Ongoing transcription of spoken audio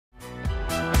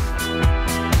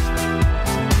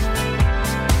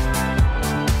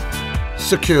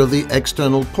Secure the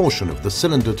external portion of the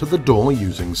cylinder to the door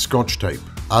using Scotch tape.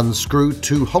 Unscrew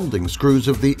 2 holding screws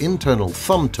of the internal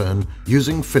thumb turn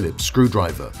using Phillips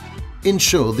screwdriver.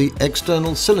 Ensure the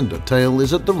external cylinder tail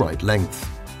is at the right length.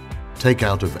 Take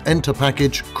out of ENTR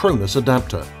package Kronos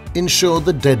adapter. Ensure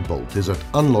the deadbolt is at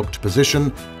unlocked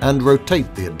position and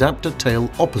rotate the adapter tail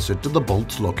opposite to the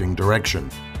bolt's locking direction.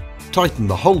 Tighten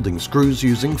the holding screws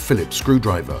using Phillips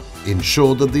screwdriver.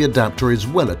 Ensure that the adapter is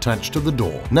well attached to the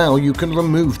door. Now you can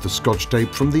remove the Scotch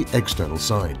tape from the external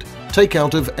side. Take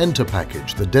out of ENTR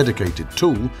package the dedicated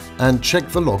tool and check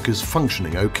the lock is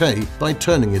functioning okay by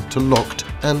turning it to locked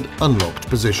and unlocked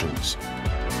positions.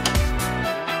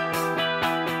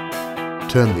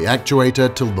 Turn the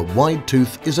actuator till the wide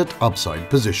tooth is at upside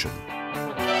position.